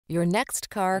Your next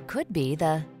car could be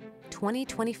the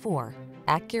 2024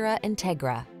 Acura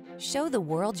Integra. Show the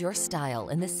world your style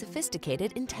in this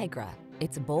sophisticated Integra.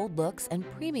 Its bold looks and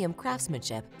premium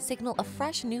craftsmanship signal a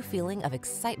fresh new feeling of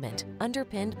excitement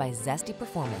underpinned by zesty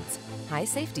performance, high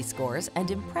safety scores,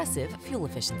 and impressive fuel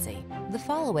efficiency. The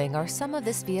following are some of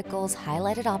this vehicle's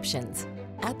highlighted options: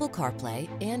 Apple CarPlay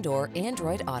and/or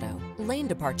Android Auto, lane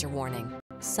departure warning,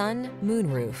 sun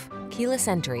moonroof, keyless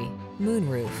entry,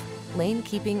 moonroof, lane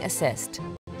keeping assist,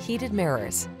 heated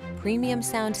mirrors, premium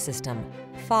sound system,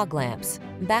 fog lamps,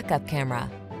 backup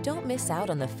camera. Don't miss out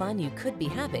on the fun you could be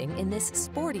having in this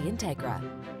sporty Integra.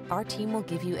 Our team will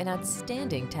give you an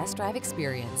outstanding test drive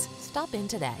experience. Stop in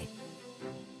today.